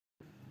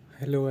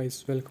Hello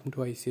guys, welcome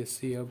to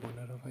ICSE,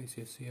 owner of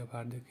ICSE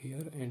Hardik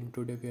here, and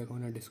today we are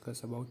going to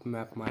discuss about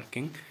map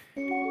marking.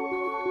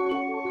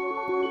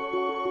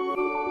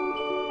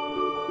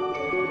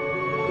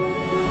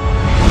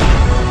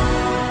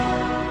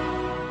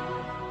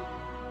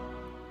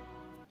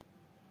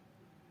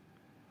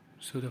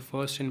 So the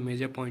first and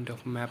major point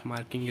of map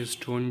marking is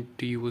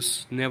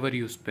never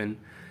use pen.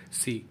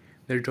 See,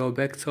 the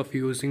drawbacks of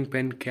using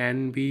pen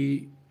can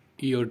be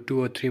your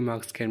 2 or 3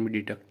 marks can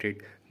be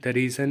deducted. The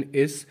reason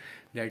is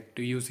that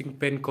using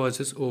pen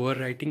causes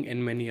overwriting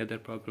and many other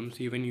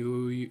problems. Even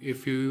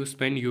if you use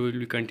pen, you will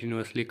be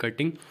continuously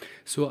cutting.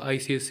 So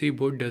ICSE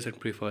board doesn't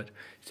prefer.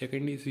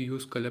 Second is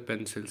use color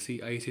pencil. See,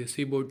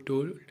 ICSE board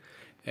told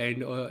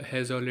and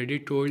has already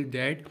told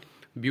that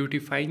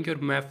beautifying your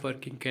map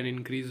working can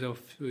increase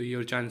of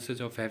your chances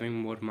of having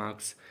more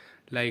marks,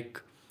 like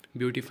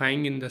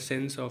beautifying in the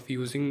sense of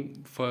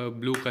using for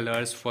blue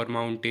colors for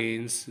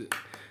mountains,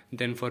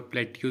 then for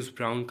plateaus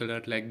brown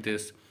color like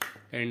this,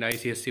 and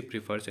ICSE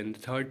prefers. And the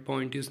third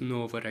point is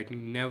no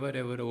overwriting. Never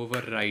ever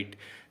overwrite.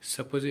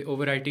 Suppose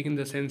overwriting in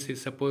the sense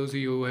is, suppose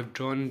you have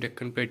drawn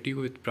Deccan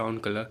Plateau with brown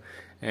color,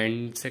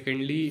 and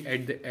secondly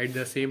at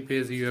the same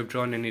place you have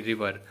drawn any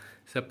river,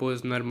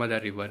 suppose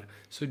Narmada river.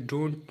 So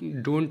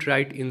don't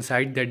write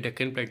inside that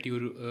Deccan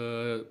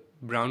Plateau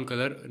brown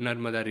color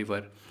Narmada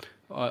river,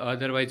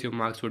 otherwise your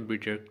marks would be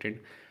deducted.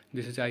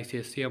 This is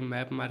ICSE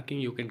map marking.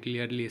 You can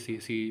clearly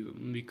see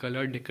we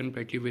colored Deccan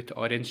Plateau with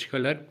orange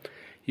color.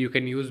 You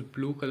can use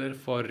blue color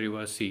for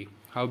river. See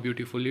how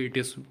beautifully it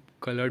is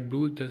colored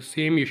blue. The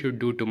same you should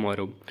do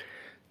tomorrow.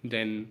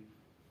 Then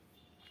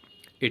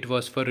it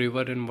was for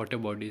river and water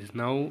bodies.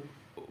 Now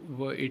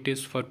it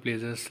is for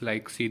places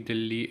like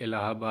Delhi,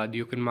 Allahabad.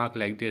 You can mark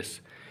like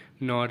this: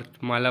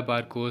 North,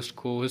 Malabar coast,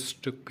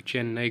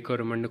 Chennai,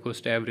 Coromandel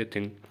coast,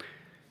 everything.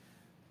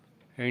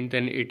 And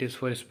then it is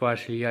for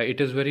sparsely. Yeah, it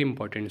is very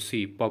important.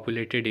 See,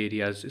 populated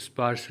areas,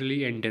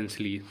 sparsely and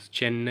densely.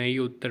 Chennai,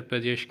 Uttar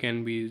Pradesh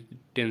can be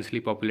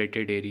densely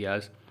populated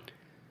areas.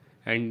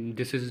 And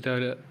this is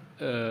the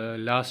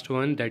last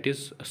one, that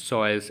is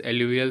soils,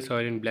 alluvial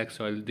soil and black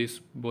soil.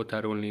 These both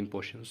are only in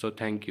portions. So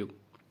thank you.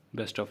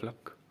 Best of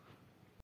luck.